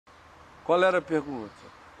Qual era a pergunta?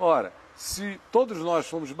 Ora, se todos nós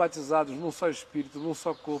fomos batizados num só Espírito, num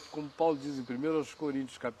só corpo, como Paulo diz em 1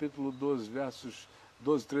 Coríntios, capítulo 12, versos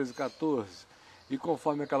 12, 13 e 14, e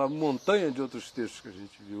conforme aquela montanha de outros textos que a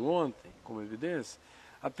gente viu ontem, como evidência,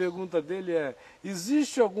 a pergunta dele é: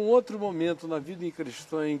 existe algum outro momento na vida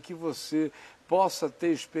cristã em que você possa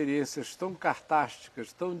ter experiências tão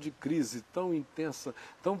cartásticas, tão de crise, tão intensa,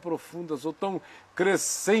 tão profundas ou tão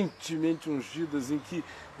crescentemente ungidas, em que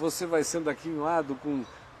você vai sendo aquinhoado com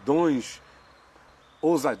dons,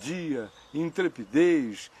 ousadia,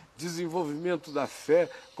 intrepidez, desenvolvimento da fé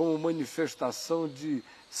como manifestação de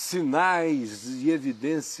sinais e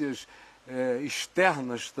evidências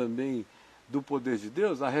externas também do poder de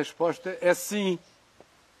Deus? A resposta é sim.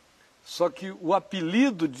 Só que o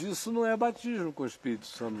apelido disso não é batismo com o Espírito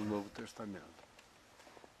Santo no Novo Testamento.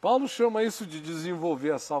 Paulo chama isso de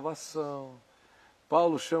desenvolver a salvação.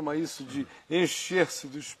 Paulo chama isso de encher-se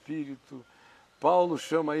do Espírito. Paulo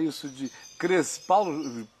chama isso de crescer.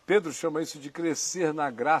 Pedro chama isso de crescer na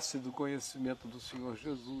graça e do conhecimento do Senhor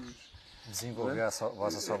Jesus. Desenvolver a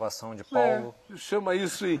vossa salvação de Paulo. Chama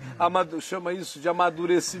isso de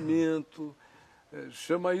amadurecimento.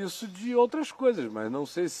 Chama isso de outras coisas, mas não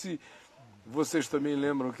sei se vocês também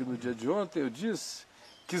lembram que no dia de ontem eu disse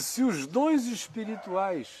que se os dons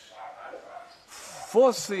espirituais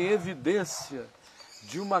fossem evidência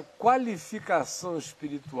de uma qualificação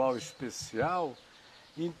espiritual especial,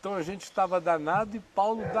 então a gente estava danado e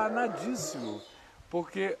Paulo danadíssimo,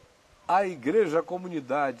 porque a igreja, a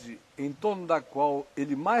comunidade em torno da qual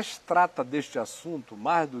ele mais trata deste assunto,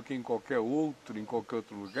 mais do que em qualquer outro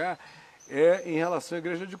lugar, é em relação à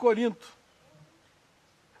igreja de Corinto,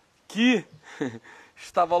 que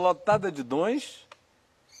estava lotada de dons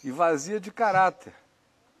e vazia de caráter,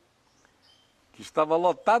 que estava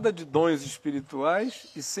lotada de dons espirituais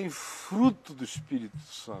e sem fruto do Espírito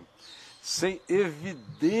Santo, sem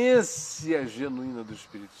evidência genuína do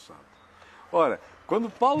Espírito Santo. Ora, quando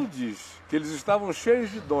Paulo diz que eles estavam cheios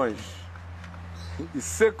de dons e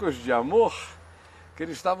secos de amor, que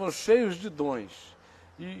eles estavam cheios de dons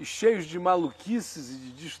e cheios de maluquices e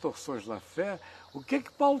de distorções na fé, o que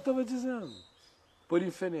Paulo estava dizendo? Por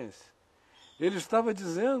inferência. Ele estava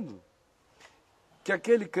dizendo que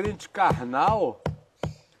aquele crente carnal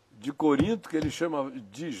de Corinto, que ele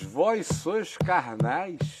diz, vós sois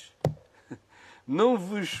carnais, não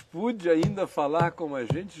vos pude ainda falar como a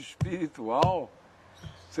gente espiritual,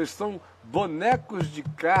 vocês são bonecos de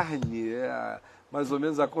carne, mais ou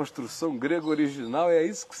menos a construção grega original, é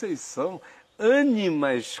isso que vocês são,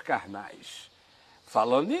 ânimas carnais,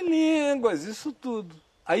 falando em línguas, isso tudo.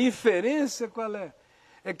 A inferência qual é?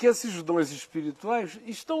 É que esses dons espirituais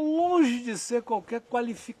estão longe de ser qualquer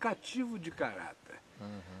qualificativo de caráter,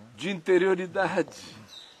 de interioridade.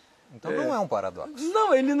 Então não é um paradoxo.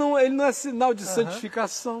 Não, ele não é sinal de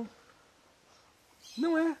santificação.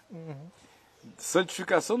 Não é.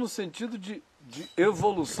 Santificação no sentido de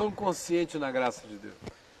evolução consciente na graça de Deus.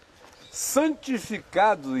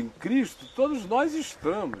 Santificados em Cristo, todos nós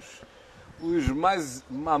estamos. Os mais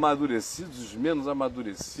amadurecidos, os menos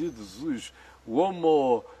amadurecidos, os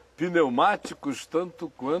homopneumáticos,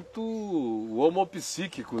 tanto quanto o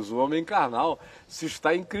homopsíquicos, o homem carnal. Se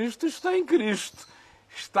está em Cristo, está em Cristo.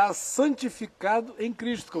 Está santificado em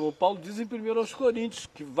Cristo, como Paulo diz em 1 Coríntios,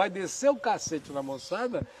 que vai descer o cacete na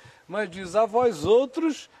moçada, mas diz a vós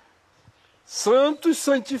outros, santos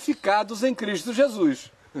santificados em Cristo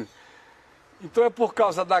Jesus. Então é por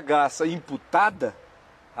causa da graça imputada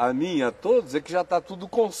a mim e a todos, é que já está tudo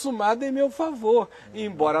consumado em meu favor,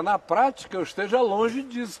 embora na prática eu esteja longe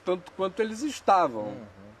disso, tanto quanto eles estavam.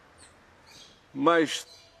 Mas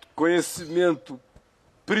conhecimento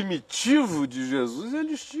primitivo de Jesus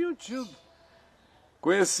eles tinham tido.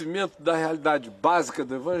 Conhecimento da realidade básica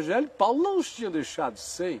do Evangelho, Paulo não os tinha deixado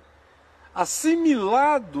sem.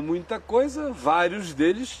 Assimilado muita coisa, vários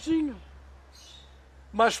deles tinham.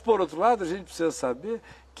 Mas, por outro lado, a gente precisa saber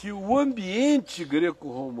que o ambiente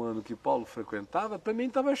greco-romano que Paulo frequentava também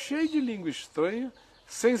estava cheio de língua estranha,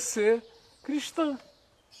 sem ser cristã.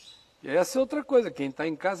 E essa é outra coisa, quem está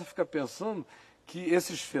em casa fica pensando que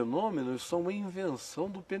esses fenômenos são uma invenção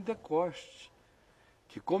do Pentecoste,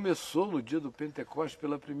 que começou no dia do Pentecoste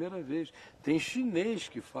pela primeira vez. Tem chinês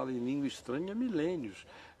que fala em língua estranha há milênios,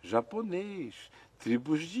 japonês,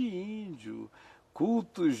 tribos de índio,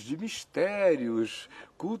 cultos de mistérios,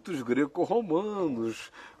 cultos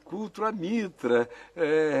greco-romanos, culto a Mitra,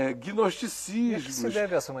 gnosticismos. E a que se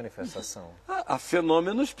deve essa manifestação? A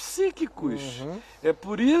fenômenos psíquicos. É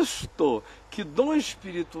por isto que dom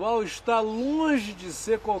espiritual está longe de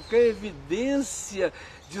ser qualquer evidência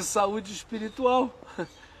de saúde espiritual.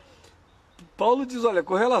 Paulo diz, olha,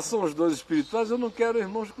 com relação aos dons espirituais, eu não quero,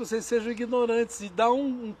 irmãos, que vocês sejam ignorantes. E dá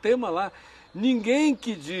um tema lá. Ninguém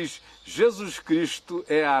que diz Jesus Cristo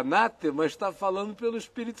é anátema está falando pelo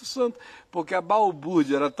Espírito Santo, porque a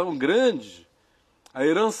balbúrdia era tão grande, a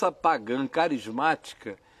herança pagã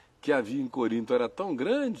carismática que havia em Corinto era tão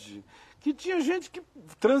grande, que tinha gente que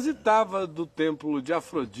transitava do templo de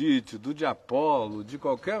Afrodite, do de Apolo, de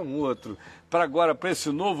qualquer um outro, para agora, para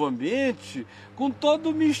esse novo ambiente, com todo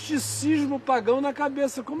o misticismo pagão na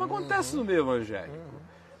cabeça, como acontece no meio evangélico.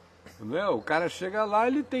 Não é? O cara chega lá,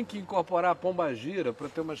 ele tem que incorporar a pombagira para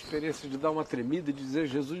ter uma experiência de dar uma tremida e dizer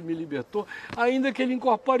Jesus me libertou, ainda que ele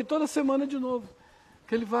incorpore toda semana de novo.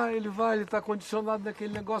 Que ele está condicionado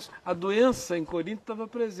naquele negócio. A doença em Corinto estava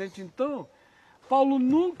presente. Então, Paulo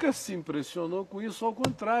nunca se impressionou com isso, ao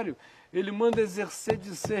contrário, ele manda exercer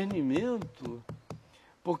discernimento,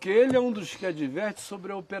 porque ele é um dos que adverte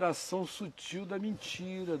sobre a operação sutil da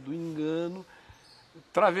mentira, do engano,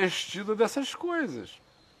 travestido dessas coisas.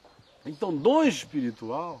 Então, dom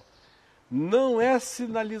espiritual não é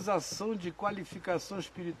sinalização de qualificação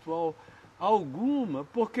espiritual alguma,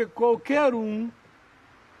 porque qualquer um,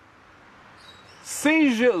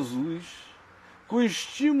 sem Jesus, com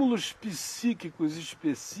estímulos psíquicos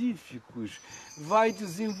específicos, vai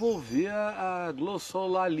desenvolver a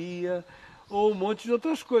glossolalia ou um monte de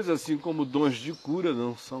outras coisas, assim como dons de cura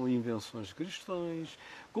não são invenções cristãs,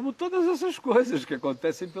 como todas essas coisas que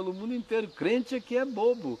acontecem pelo mundo inteiro. Crente é que é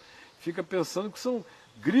bobo, fica pensando que são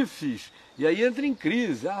grifes, e aí entra em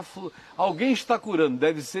crise. Alguém está curando,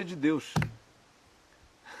 deve ser de Deus.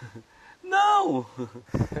 Não!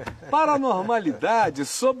 Paranormalidade,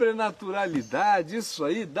 sobrenaturalidade, isso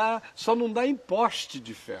aí só não dá em poste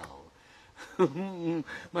de ferro.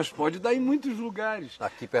 Mas pode dar em muitos lugares.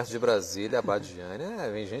 Aqui perto de Brasília, a Badiânia,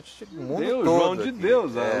 vem gente do mundo Deus, todo. João de aqui.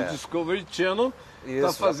 Deus. O Discovery Channel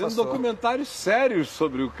está fazendo documentários sérios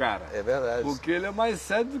sobre o cara. É verdade. Porque ele é mais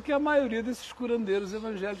sério do que a maioria desses curandeiros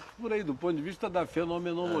evangélicos por aí, do ponto de vista da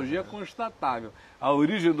fenomenologia constatável. A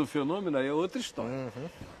origem do fenômeno aí é outra história.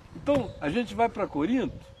 Então, a gente vai para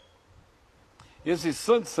Corinto, esses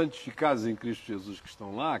santos santificados em Cristo Jesus que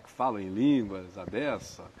estão lá, que falam em línguas, a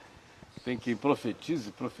beça, tem quem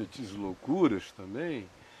profetize loucuras também,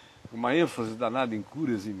 uma ênfase danada em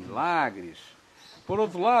curas e milagres. Por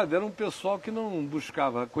outro lado, era um pessoal que não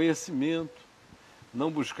buscava conhecimento,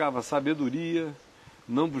 não buscava sabedoria,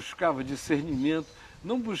 não buscava discernimento,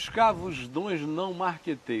 não buscava os dons não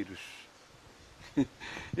marqueteiros.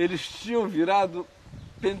 Eles tinham virado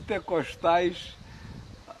pentecostais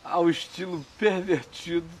ao estilo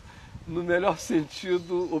pervertido, no melhor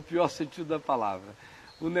sentido ou pior sentido da palavra.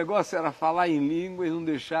 O negócio era falar em língua e não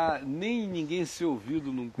deixar nem ninguém ser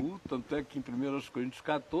ouvido num culto, tanto é que em 1 Coríntios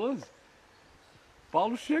 14,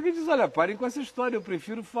 Paulo chega e diz, olha, parem com essa história, eu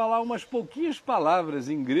prefiro falar umas pouquinhas palavras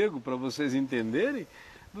em grego para vocês entenderem,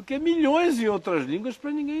 do que milhões em outras línguas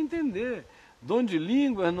para ninguém entender. Dom de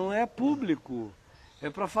línguas não é público. É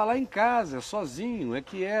para falar em casa, é sozinho, é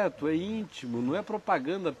quieto, é íntimo, não é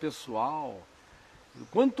propaganda pessoal.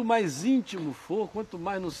 Quanto mais íntimo for, quanto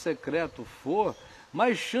mais no secreto for,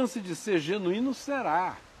 mais chance de ser genuíno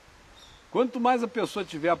será. Quanto mais a pessoa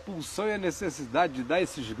tiver a pulsão e a necessidade de dar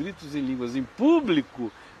esses gritos em línguas em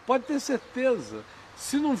público, pode ter certeza,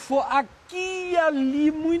 se não for aqui e ali,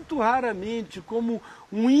 muito raramente, como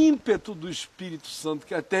um ímpeto do Espírito Santo,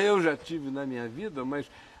 que até eu já tive na minha vida, mas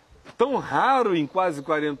tão raro em quase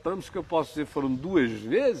 40 anos que eu posso dizer foram 2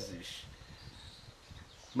 vezes,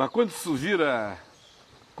 mas quando isso vira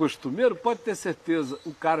costumeiro, pode ter certeza,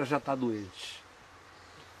 o cara já está doente.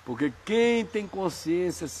 Porque quem tem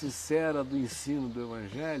consciência sincera do ensino do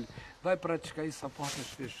Evangelho vai praticar isso a portas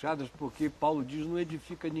fechadas, porque Paulo diz, não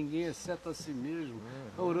edifica ninguém exceto a si mesmo,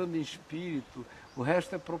 está orando em espírito, o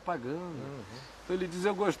resto é propaganda. Então ele diz,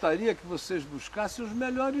 eu gostaria que vocês buscassem os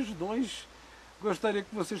melhores dons, gostaria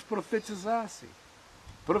que vocês profetizassem.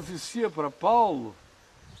 Profecia para Paulo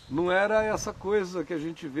não era essa coisa que a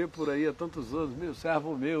gente vê por aí há tantos anos, meu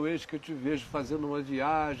servo meu, eis que eu te vejo fazendo uma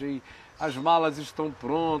viagem, as malas estão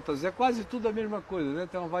prontas, é quase tudo a mesma coisa, né?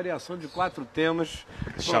 Tem uma variação de 4 temas.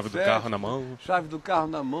 Chave do carro na mão. Chave do carro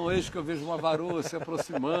na mão, eis que eu vejo uma varoa se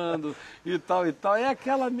aproximando e tal e tal. É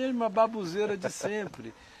aquela mesma babuzeira de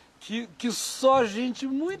sempre, que só gente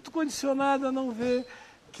muito condicionada não vê,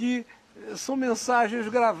 que são mensagens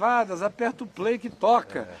gravadas, aperta o play que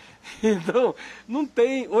toca. Então, não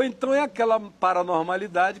tem, ou então é aquela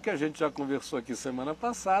paranormalidade que a gente já conversou aqui semana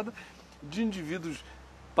passada, de indivíduos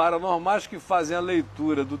paranormais que fazem a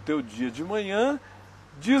leitura do teu dia de manhã,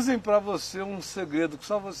 dizem para você um segredo que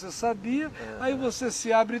só você sabia, aí você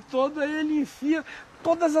se abre todo, aí ele enfia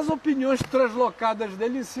todas as opiniões translocadas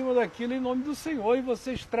dele em cima daquilo em nome do Senhor, e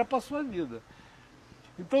você estrepa a sua vida.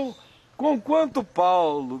 Então, conquanto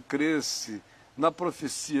Paulo cresce na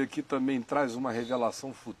profecia que também traz uma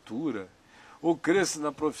revelação futura, ou cresce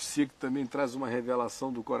na profecia que também traz uma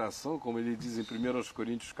revelação do coração, como ele diz em 1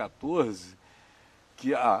 Coríntios 14,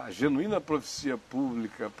 que a genuína profecia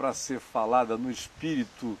pública, para ser falada no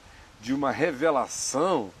espírito de uma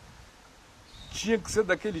revelação, tinha que ser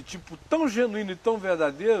daquele tipo tão genuíno e tão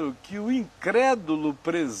verdadeiro que o incrédulo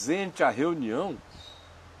presente à reunião,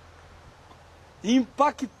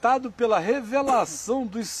 impactado pela revelação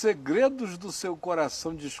dos segredos do seu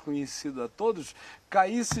coração desconhecido a todos,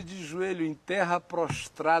 caísse de joelho em terra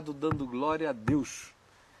prostrado, dando glória a Deus.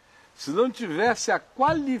 Se não tivesse a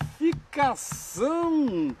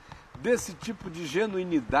qualificação desse tipo de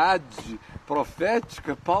genuinidade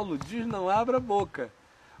profética, Paulo diz, não abra a boca.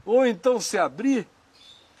 Ou então, se abrir,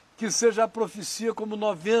 que seja a profecia como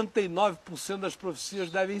 99% das profecias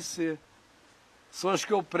devem ser. São as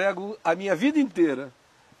que eu prego a minha vida inteira,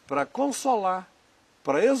 para consolar,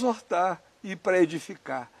 para exortar e para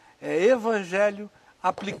edificar. É evangelho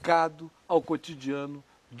aplicado ao cotidiano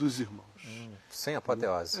dos irmãos. Sem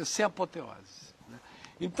apoteose. Sem apoteose.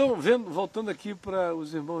 Então, voltando aqui para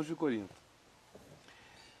os irmãos de Corinto.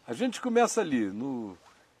 A gente começa ali, no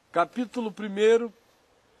capítulo 1,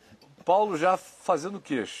 Paulo já fazendo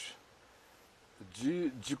queixa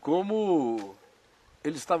de como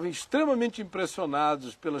eles estavam extremamente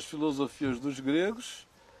impressionados pelas filosofias dos gregos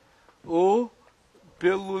ou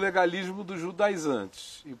pelo legalismo dos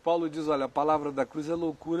judaizantes. E Paulo diz, olha, a palavra da cruz é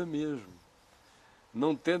loucura mesmo.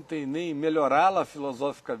 Não tentem nem melhorá-la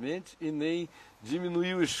filosoficamente e nem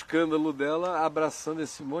diminuir o escândalo dela abraçando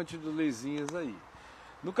esse monte de leizinhas aí.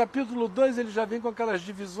 No capítulo 2 ele já vem com aquelas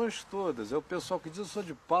divisões todas. É o pessoal que diz, eu sou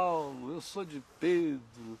de Paulo, eu sou de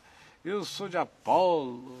Pedro, eu sou de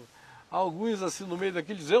Apolo. Alguns assim no meio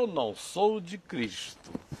daquele dizem, eu não sou de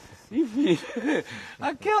Cristo. Enfim,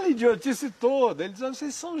 aquela idiotice toda. Ele diz,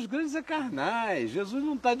 vocês são os grandes e carnais, Jesus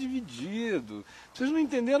não está dividido, vocês não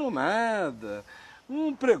entenderam nada.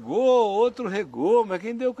 Um pregou, outro regou, mas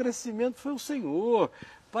quem deu crescimento foi o Senhor.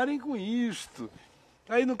 Parem com isto.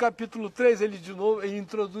 Aí no capítulo 3 ele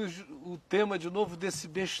introduz o tema de novo desse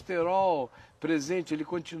besterol presente, ele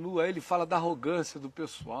continua, ele fala da arrogância do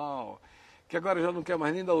pessoal, que agora já não quer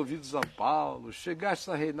mais nem dar ouvidos a Paulo,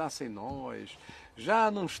 chegaste a reinar sem nós,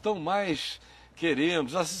 já não estão mais querendo,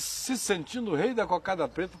 já se sentindo o rei da cocada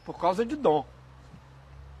preta por causa de dom.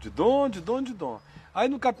 De dom, de dom, de dom. Aí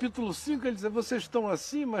no capítulo 5 ele diz, vocês estão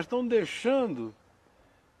assim, mas estão deixando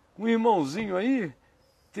um irmãozinho aí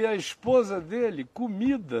ter a esposa dele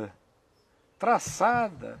comida,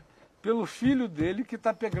 traçada pelo filho dele que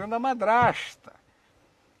está pegando a madrasta.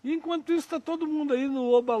 E enquanto isso está todo mundo aí no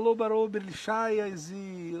obalobaraobelixaias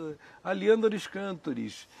e aliandores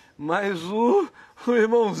cântores. Mas o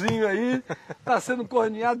irmãozinho aí está sendo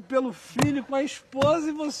corneado pelo filho com a esposa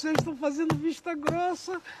e vocês estão fazendo vista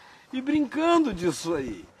grossa e brincando disso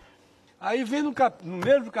aí. Aí vem no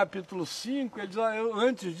mesmo capítulo 5, ele diz, eu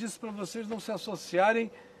antes disso para vocês não se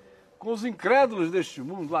associarem com os incrédulos deste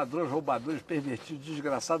mundo, ladrões, roubadores, pervertidos,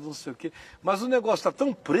 desgraçados, não sei o quê. Mas o negócio está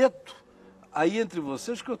tão preto aí entre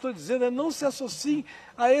vocês que eu estou dizendo não se associem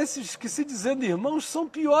a esses que, se dizendo irmãos, são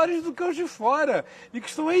piores do que os de fora e que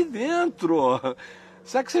estão aí dentro.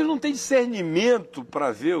 Será que vocês não têm discernimento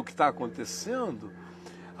para ver o que está acontecendo?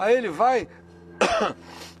 Aí ele vai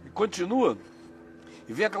e continua.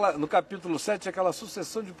 E vem no capítulo 7 aquela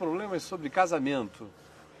sucessão de problemas sobre casamento.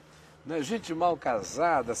 Né? Gente mal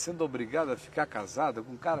casada, sendo obrigada a ficar casada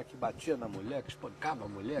com um cara que batia na mulher, que espancava a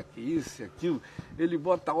mulher, que isso e aquilo. Ele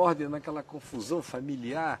bota ordem naquela confusão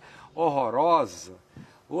familiar horrorosa.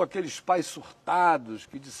 Ou aqueles pais surtados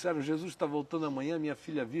que disseram, Jesus está voltando amanhã, minha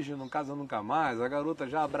filha virgem não casa nunca mais. A garota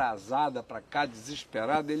já abrasada para cá,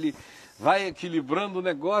 desesperada, ele vai equilibrando o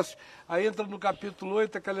negócio. Aí entra no capítulo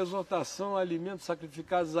 8 aquela exortação a alimentos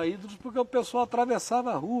sacrificados a ídolos, porque o pessoal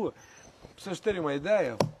atravessava a rua. Para vocês terem uma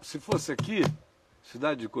ideia, se fosse aqui,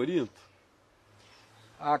 cidade de Corinto,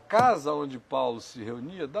 a casa onde Paulo se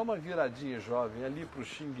reunia, dá uma viradinha, jovem, ali para o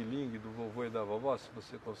xing-ling do vovô e da vovó, se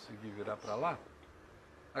você conseguir virar para lá.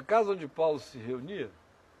 A casa onde Paulo se reunia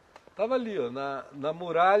estava ali, ó, na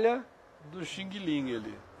muralha do xing-ling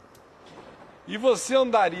ali. E você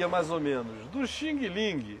andaria mais ou menos do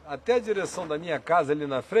xing-ling até a direção da minha casa ali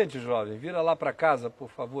na frente, jovem. Vira lá para casa, por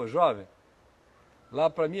favor, jovem. Lá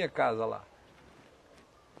para minha casa, lá.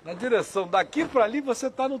 Na direção daqui para ali, você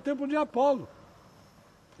está no templo de Apolo.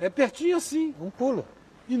 É pertinho assim. Um pulo.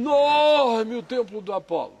 Enorme o templo do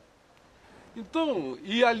Apolo. Então,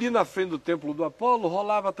 e ali na frente do templo do Apolo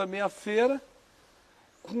rolava também a feira,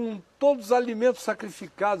 com todos os alimentos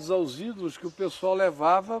sacrificados aos ídolos que o pessoal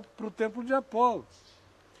levava para o templo de Apolo.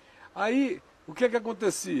 Aí, o que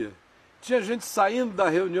acontecia? Tinha gente saindo da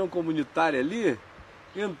reunião comunitária ali,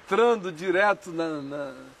 entrando direto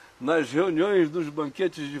nas reuniões, nos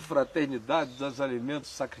banquetes de fraternidade, dos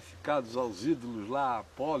alimentos sacrificados aos ídolos lá,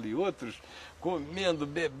 Apolo e outros, comendo,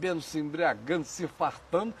 bebendo, se embriagando, se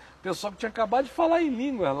fartando. Pessoal que tinha acabado de falar em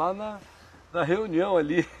línguas lá na reunião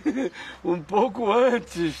ali, um pouco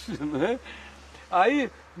antes, né?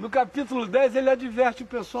 Aí, no capítulo 10, ele adverte o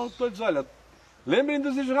pessoal todo, diz, olha, lembrem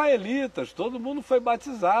dos israelitas, todo mundo foi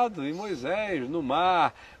batizado em Moisés, no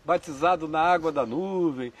mar, batizado na água da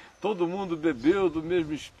nuvem, todo mundo bebeu do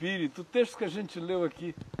mesmo Espírito, o texto que a gente leu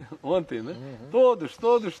aqui ontem, né? Todos,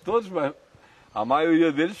 mas a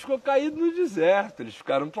maioria deles ficou caído no deserto, eles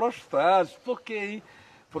ficaram prostrados. Por quê, hein?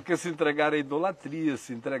 Porque se entregaram à idolatria,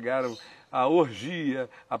 se entregaram à orgia,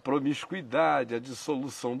 à promiscuidade, à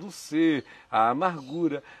dissolução do ser, à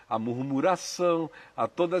amargura, à murmuração, a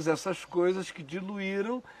todas essas coisas que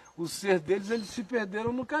diluíram o ser deles, eles se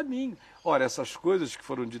perderam no caminho. Ora, essas coisas que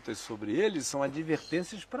foram ditas sobre eles são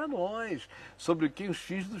advertências para nós, sobre quem os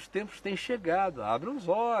fins dos tempos têm chegado. Abram os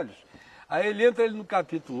olhos. Aí ele entra no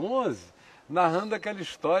capítulo 11, narrando aquela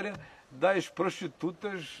história das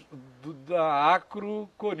prostitutas da Acro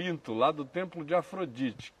Corinto, lá do templo de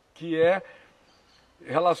Afrodite, que é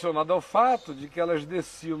relacionado ao fato de que elas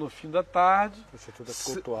desciam no fim da tarde,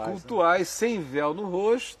 cultuais, né? Sem véu no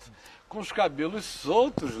rosto, com os cabelos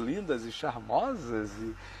soltos, lindas e charmosas,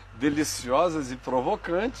 e deliciosas e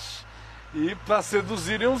provocantes, e para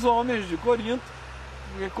seduzirem os homens de Corinto,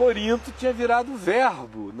 porque Corinto tinha virado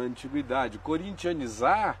verbo na antiguidade.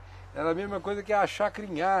 Corintianizar era a mesma coisa que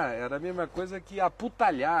achacrinhar, era a mesma coisa que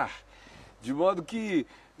aputalhar, de modo que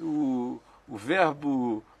o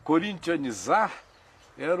verbo corintianizar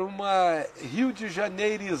era uma Rio de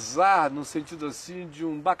Janeirizar, no sentido assim de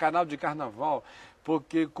um bacanal de carnaval,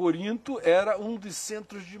 porque Corinto era um dos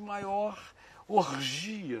centros de maior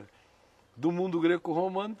orgia do mundo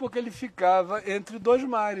greco-romano, porque ele ficava entre dois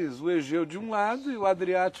mares, o Egeu de um lado e o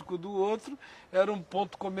Adriático do outro. Era um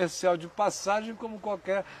ponto comercial de passagem, como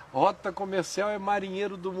qualquer rota comercial, é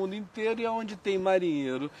marinheiro do mundo inteiro, e onde tem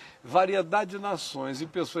marinheiro, variedade de nações e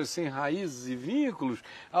pessoas sem raízes e vínculos,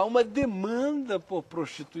 há uma demanda por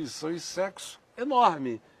prostituição e sexo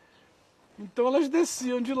enorme. Então elas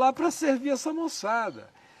desciam de lá para servir essa moçada.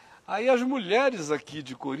 Aí as mulheres aqui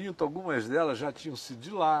de Corinto, algumas delas já tinham sido de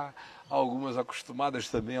lá, algumas acostumadas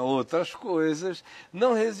também a outras coisas,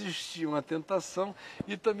 não resistiam à tentação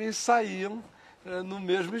e também saíam no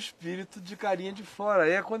mesmo espírito de carinha de fora.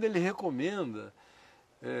 Aí é quando ele recomenda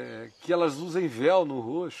que elas usem véu no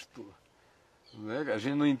rosto, né? A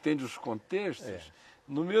gente não entende os contextos.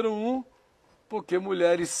 Número 1, porque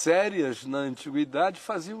mulheres sérias na antiguidade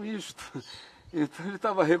faziam isto. Então ele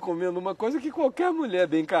estava recomendando uma coisa que qualquer mulher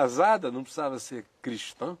bem casada, não precisava ser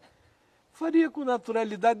cristã, faria com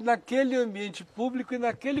naturalidade naquele ambiente público e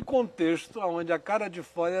naquele contexto onde a cara de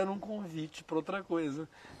fora era um convite para outra coisa.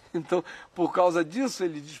 Então, por causa disso,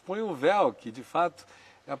 ele dispõe um véu, que de fato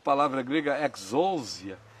é a palavra grega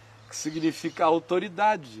exousia, que significa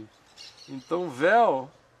autoridade. Então, véu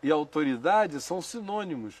e autoridade são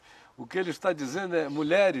sinônimos. O que ele está dizendo é,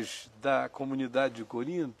 mulheres da comunidade de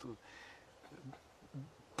Corinto,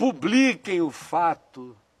 publiquem o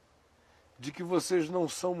fato de que vocês não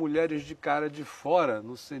são mulheres de cara de fora,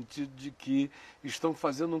 no sentido de que estão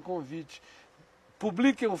fazendo um convite.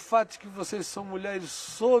 Publiquem o fato de que vocês são mulheres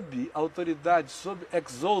sob autoridade, sob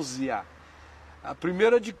exousia. A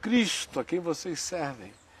primeira de Cristo, a quem vocês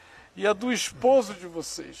servem, e a do esposo de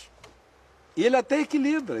vocês. E ele até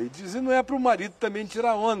equilibra, e diz, e não é para o marido também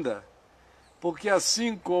tirar onda. Porque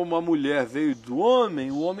assim como a mulher veio do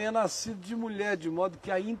homem, o homem é nascido de mulher, de modo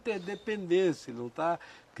que há interdependência, ele não está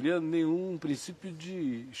criando nenhum princípio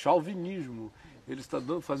de chauvinismo. Ele está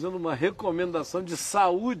fazendo uma recomendação de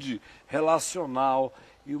saúde relacional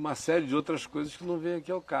e uma série de outras coisas que não vem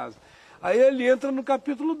aqui ao caso. Aí ele entra no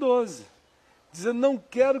capítulo 12, dizendo, não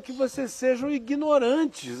quero que vocês sejam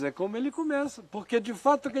ignorantes, é como ele começa, porque de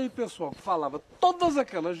fato aquele pessoal que falava todas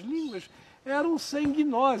aquelas línguas eram sem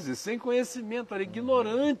gnose, sem conhecimento, eram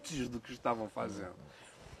ignorantes do que estavam fazendo.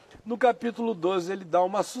 No capítulo 12 ele dá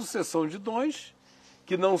uma sucessão de dons,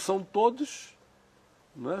 que não são todos,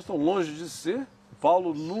 não é? Estão longe de ser.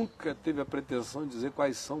 Paulo nunca teve a pretensão de dizer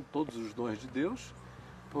quais são todos os dons de Deus,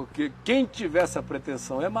 porque quem tiver essa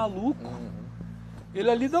pretensão é maluco. Ele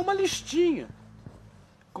ali dá uma listinha,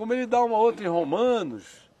 como ele dá uma outra em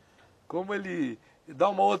Romanos, como ele dá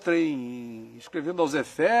uma outra escrevendo aos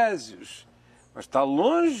Efésios, mas está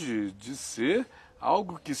longe de ser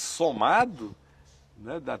algo que somado,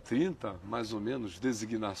 né, dá 30, mais ou menos,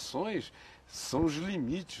 designações, são os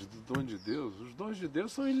limites do dom de Deus. Os dons de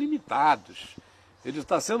Deus são ilimitados. Ele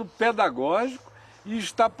está sendo pedagógico e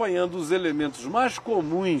está apanhando os elementos mais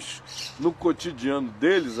comuns no cotidiano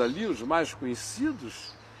deles ali, os mais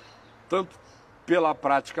conhecidos, tanto pela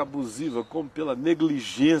prática abusiva como pela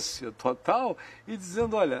negligência total, e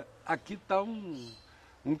dizendo, olha, aqui está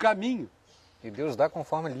um caminho. E Deus dá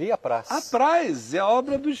conforme lhe apraz. Apraz, é a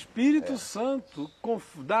obra do Espírito Santo,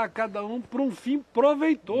 dá a cada um para um fim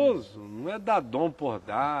proveitoso, não é dar dom por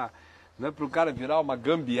dar, não é para o cara virar uma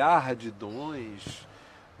gambiarra de dons,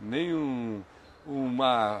 nem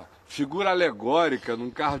uma figura alegórica num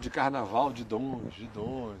carro de carnaval de dons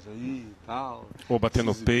aí e tal. Ou bater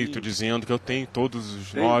no peito dizendo que eu tenho todos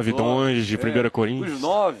os 9 dons de 1 Coríntios. Os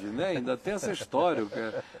 9, né? Ainda tem essa história.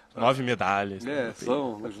 9 medalhas.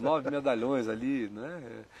 São os 9 medalhões ali, né?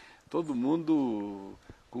 Todo mundo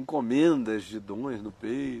com comendas de dons no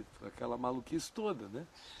peito, aquela maluquice toda, né?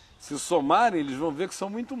 Se somarem, eles vão ver que são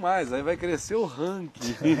muito mais. Aí vai crescer o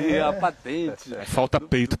ranking, a patente. Falta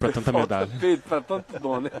peito para tanta medalha. Falta peito para tanto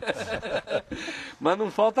dom, né? Mas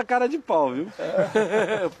não falta cara de pau, viu?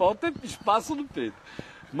 Falta espaço no peito.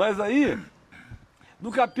 Mas aí,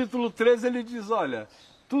 no capítulo 13, ele diz, olha,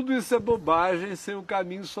 tudo isso é bobagem, sem um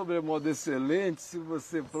caminho sobremodo excelente, se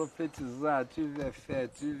você profetizar, tiver fé,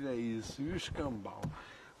 tiver isso, e o escambau,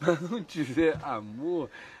 mas não tiver amor,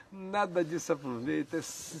 nada disso aproveita, é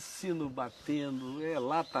sino batendo, é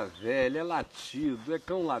lata velha, é latido, é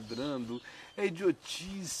cão ladrando, é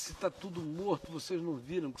idiotice, está tudo morto, vocês não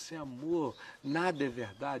viram que sem amor nada é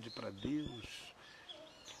verdade para Deus.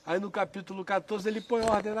 Aí no capítulo 14 ele põe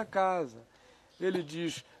ordem na casa, ele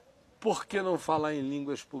diz, por que não falar em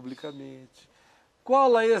línguas publicamente?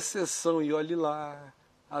 Qual a exceção e olhe lá,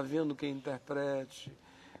 havendo quem interprete,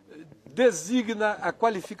 designa a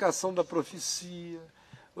qualificação da profecia,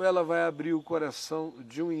 ou ela vai abrir o coração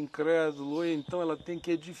de um incrédulo, ou então ela tem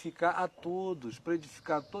que edificar a todos. Para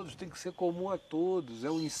edificar a todos tem que ser comum a todos, é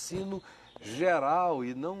um ensino geral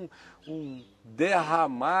e não um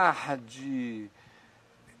derramar de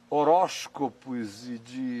horóscopos e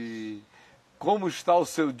de como está o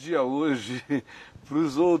seu dia hoje para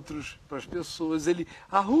os outros, para as pessoas. Ele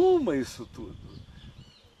arruma isso tudo.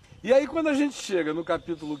 E aí quando a gente chega no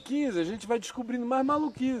capítulo 15, a gente vai descobrindo mais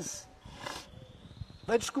maluquice.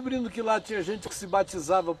 Vai descobrindo que lá tinha gente que se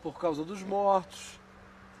batizava por causa dos mortos.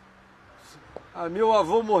 Meu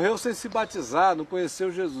avô morreu sem se batizar, não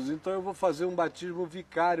conheceu Jesus, então eu vou fazer um batismo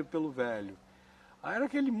vicário pelo velho. Aí era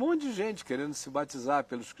aquele monte de gente querendo se batizar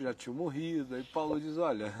pelos que já tinham morrido. Aí Paulo diz,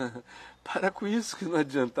 olha, para com isso que não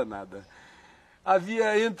adianta nada.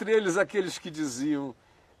 Havia entre eles aqueles que diziam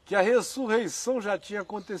que a ressurreição já tinha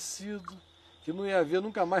acontecido, que não ia haver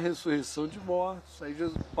nunca mais ressurreição de mortos. Aí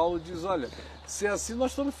Paulo diz, olha, se é assim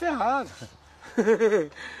nós estamos ferrados.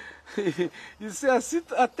 E se é assim,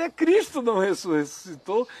 até Cristo não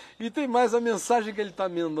ressuscitou. E tem mais, a mensagem que ele está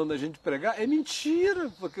mandando a gente pregar é mentira,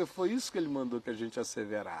 porque foi isso que ele mandou que a gente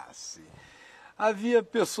asseverasse. Havia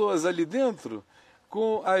pessoas ali dentro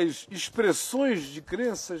com as expressões de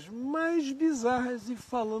crenças mais bizarras e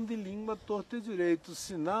falando em língua torta e direito,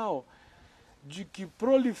 sinal de que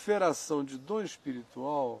proliferação de dom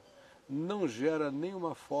espiritual não gera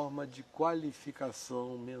nenhuma forma de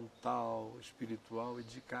qualificação mental, espiritual e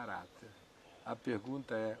de caráter. A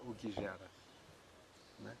pergunta é o que gera.